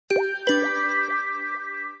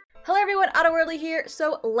Otterworldly here.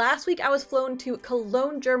 So last week I was flown to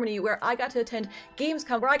Cologne, Germany, where I got to attend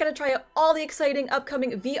Gamescom, where I got to try out all the exciting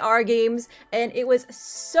upcoming VR games, and it was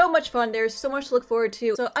so much fun. There's so much to look forward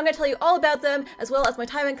to. So I'm going to tell you all about them, as well as my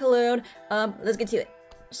time in Cologne. Let's get to it.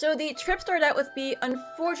 So the trip started out with me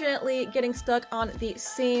unfortunately getting stuck on the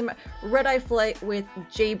same red-eye flight with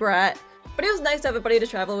J-Brat. But it was nice to have a buddy to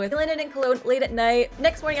travel with. I landed in Cologne late at night.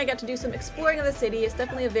 Next morning I got to do some exploring of the city. It's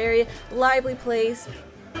definitely a very lively place.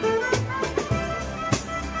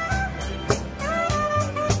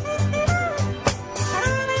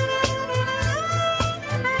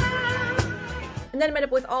 And then I met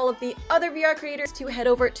up with all of the other VR creators to head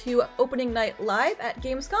over to opening night live at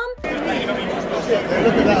Gamescom.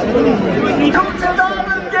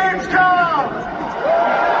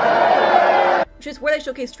 Which is where they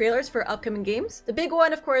showcase trailers for upcoming games. The big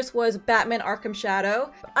one, of course, was Batman Arkham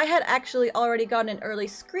Shadow. I had actually already gotten an early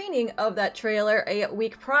screening of that trailer a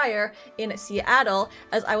week prior in Seattle,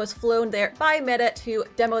 as I was flown there by Meta to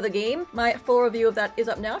demo the game. My full review of that is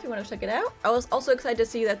up now if you want to check it out. I was also excited to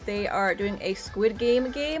see that they are doing a Squid Game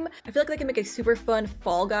game. I feel like they can make a super fun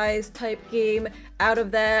Fall Guys type game out of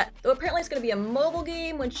that. Though apparently it's going to be a mobile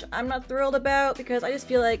game, which I'm not thrilled about because I just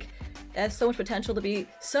feel like it has so much potential to be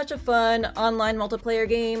such a fun online multiplayer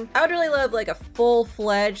game. I would really love like a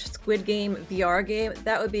full-fledged Squid Game VR game.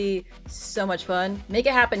 That would be so much fun. Make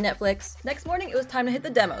it happen, Netflix. Next morning, it was time to hit the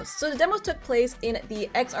demos. So the demos took place in the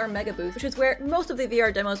XR Mega Booth, which is where most of the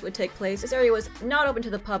VR demos would take place. This area was not open to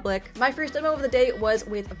the public. My first demo of the day was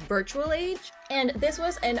with Virtual Age, and this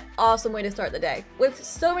was an awesome way to start the day. With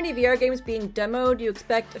so many VR games being demoed, you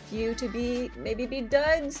expect a few to maybe be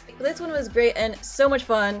duds. But this one was great and so much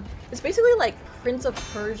fun. It's basically like Prince of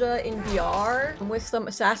Persia in VR with some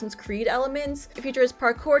Assassin's Creed elements. It features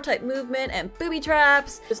parkour type movement and booby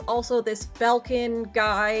traps. There's also this falcon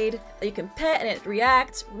guide that you can pet and it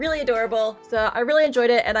reacts. Really adorable. So I really enjoyed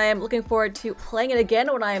it and I am looking forward to playing it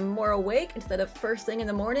again when I am more awake instead of first thing in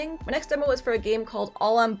the morning. My next demo was for a game called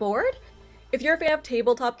All on Board. If you're a fan of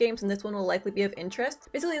tabletop games, then this one will likely be of interest.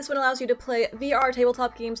 Basically, this one allows you to play VR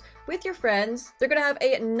tabletop games with your friends. They're going to have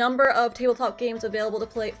a number of tabletop games available to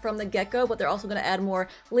play from the get-go, but they're also going to add more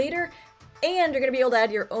later. And you're going to be able to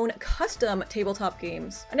add your own custom tabletop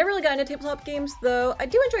games. I never really got into tabletop games, though. I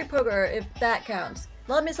do enjoy poker, if that counts.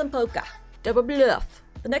 Love me some poker. Double bluff.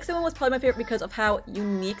 The next one was probably my favorite because of how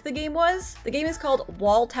unique the game was. The game is called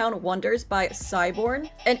Wall Town Wonders by Cyborn,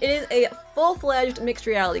 and it is a full-fledged mixed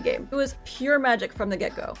reality game. It was pure magic from the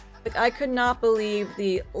get-go. Like, I could not believe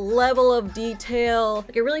the level of detail.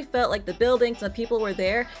 Like, it really felt like the buildings and the people were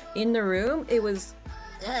there in the room. It was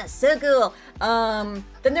so cool.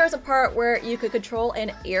 Then there was a part where you could control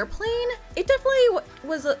an airplane. It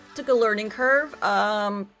definitely took a learning curve.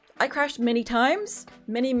 I crashed many times,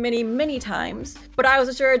 many times, but I was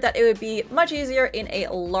assured that it would be much easier in a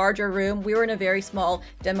larger room. We were in a very small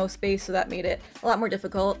demo space, so that made it a lot more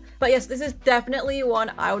difficult. But yes, this is definitely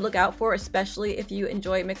one I would look out for, especially if you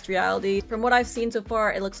enjoy mixed reality. From what I've seen so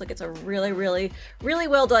far, it looks like it's a really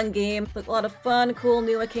well done game with a lot of fun, cool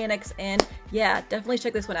new mechanics, and yeah, definitely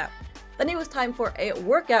check this one out. Then it was time for a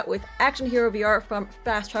workout with Action Hero VR from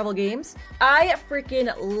Fast Travel Games. I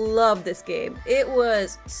freaking love this game. It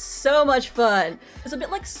was so much fun. It's a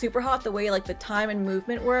bit like Super Hot the way like the time and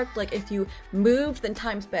movement worked. Like if you moved, then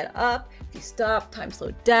time sped up. If you stopped, time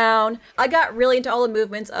slowed down. I got really into all the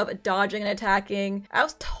movements of dodging and attacking. I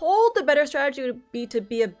was told the better strategy would be to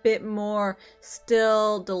be a bit more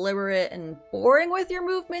still, deliberate, and boring with your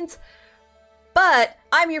movements. But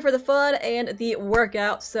I'm here for the fun and the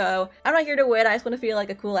workout, so I'm not here to win. I just want to feel like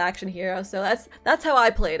a cool action hero, so that's how I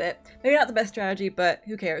played it. Maybe not the best strategy, but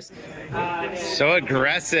who cares? So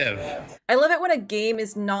aggressive. I love it when a game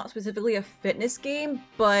is not specifically a fitness game,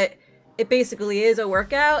 but it basically is a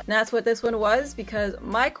workout, and that's what this one was because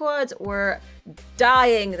my quads were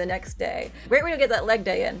dying the next day. Great way to get that leg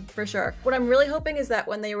day in, for sure. What I'm really hoping is that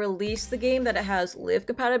when they release the game that it has live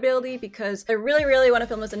compatibility, because I really want to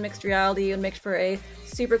film this in mixed reality and make for a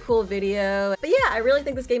super cool video. But yeah, I really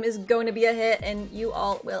think this game is going to be a hit and you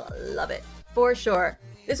all will love it, for sure.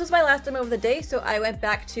 This was my last demo of the day, so I went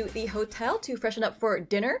back to the hotel to freshen up for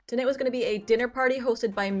dinner. Tonight was going to be a dinner party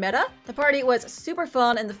hosted by Meta. The party was super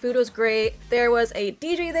fun and the food was great. There was a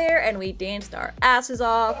DJ there and we danced our asses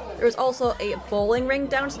off. There was also a bowling ring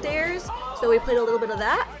downstairs, so we played a little bit of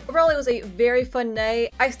that. Overall, it was a very fun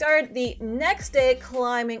night. I started the next day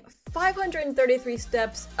climbing 533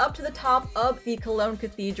 steps up to the top of the Cologne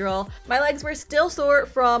Cathedral. My legs were still sore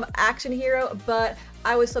from Action Hero, but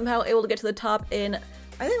I was somehow able to get to the top in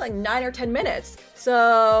I think like 9 or 10 minutes.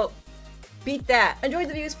 So beat that. Enjoyed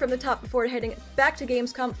the views from the top before heading back to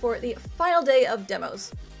Gamescom for the final day of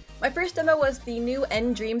demos. My first demo was the new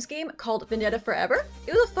End Dreams game called Vendetta Forever.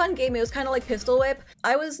 It was a fun game. It was kind of like Pistol Whip.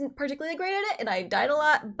 I wasn't particularly great at it and I died a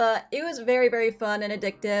lot, but it was very, very fun and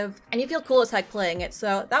addictive, and you feel cool as heck playing it,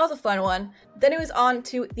 so that was a fun one. Then it was on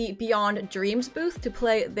to the Beyond Dreams booth to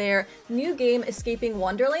play their new game, Escaping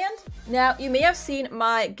Wonderland. Now, you may have seen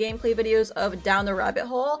my gameplay videos of Down the Rabbit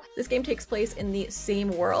Hole. This game takes place in the same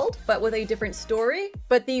world, but with a different story.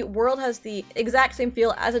 But the world has the exact same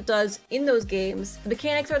feel as it does in those games. The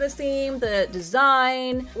mechanics are the same, the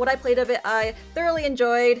design. What I played of it, I thoroughly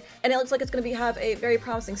enjoyed, and it looks like it's going to have a very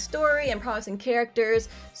promising story and promising characters.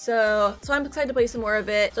 So I'm excited to play some more of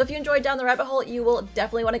it. So if you enjoyed Down the Rabbit Hole, you will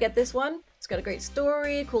definitely want to get this one. It's got a great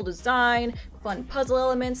story, cool design, fun puzzle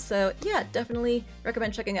elements, so yeah, definitely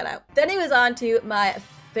recommend checking that out. Then it was on to my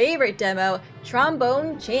favorite demo,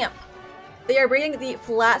 Trombone Champ. They are bringing the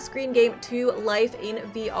flat screen game to life in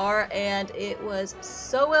VR, and it was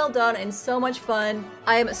so well done and so much fun.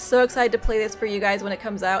 I am so excited to play this for you guys when it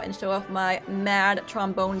comes out and show off my mad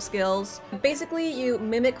trombone skills. Basically, you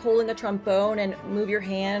mimic holding a trombone and move your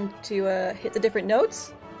hand to hit the different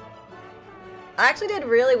notes. I actually did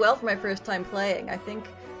really well for my first time playing. I think,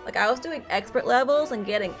 like, I was doing expert levels and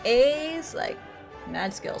getting A's, like,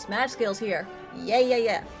 mad skills here.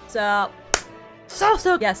 Yeah. So,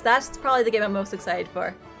 yes, that's probably the game I'm most excited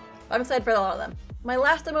for. I'm excited for a lot of them. My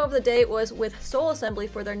last demo of the day was with Soul Assembly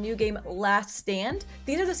for their new game, Last Stand.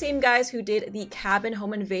 These are the same guys who did the Cabin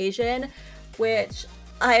Home Invasion, which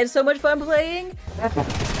I had so much fun playing.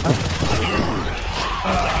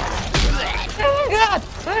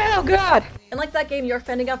 Oh god! And like that game, you're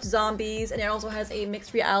fending off zombies, and it also has a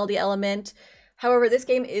mixed reality element. However, this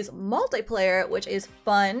game is multiplayer, which is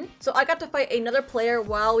fun. So I got to fight another player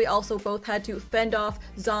while we also both had to fend off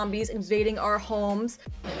zombies invading our homes.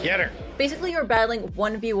 Get her. Basically, you're battling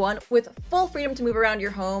 1v1 with full freedom to move around your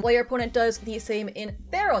home, while your opponent does the same in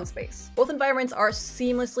their own space. Both environments are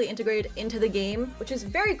seamlessly integrated into the game, which is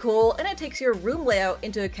very cool, and it takes your room layout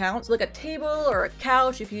into account. So like a table or a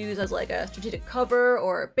couch you can use as like a strategic cover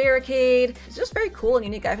or a barricade. It's just very cool and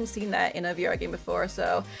unique. I haven't seen that in a VR game before,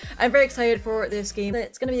 so I'm very excited for this game.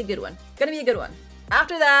 It's gonna be a good one.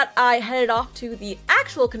 After that, I headed off to the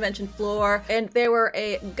actual convention floor, and there were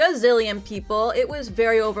a gazillion people. It was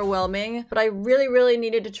very overwhelming, but I really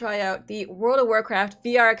needed to try out the World of Warcraft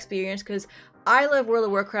VR experience because I love World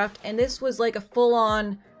of Warcraft, and this was like a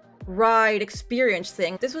full-on ride experience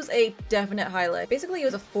thing. This was a definite highlight. Basically, it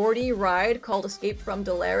was a 4D ride called Escape from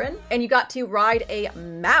Dalaran, and you got to ride a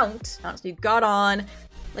mount. So you got on,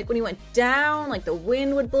 like when you went down, like the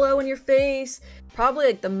wind would blow in your face. Probably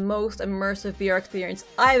like the most immersive VR experience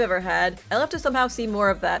I've ever had. I'll have to somehow see more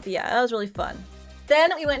of that, but yeah, that was really fun.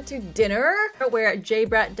 Then we went to dinner where J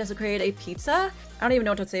Brat desecrated a pizza. I don't even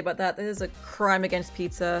know what to say about that. This is a crime against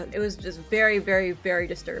pizza. It was just very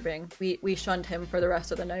disturbing. We shunned him for the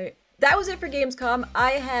rest of the night. That was it for Gamescom.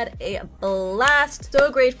 I had a blast.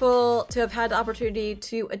 So grateful to have had the opportunity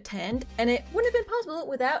to attend, and it wouldn't have been possible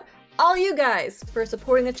without all you guys for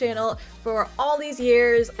supporting the channel for all these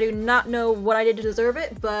years. I do not know what I did to deserve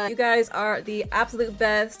it, but you guys are the absolute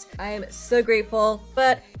best. I am so grateful.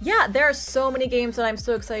 But yeah, there are so many games that I'm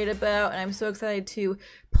so excited about, and I'm so excited to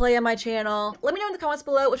play on my channel. Let me know in the comments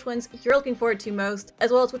below which ones you're looking forward to most, as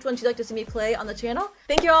well as which ones you'd like to see me play on the channel.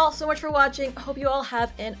 Thank you all so much for watching. I hope you all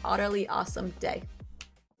have an utterly awesome day.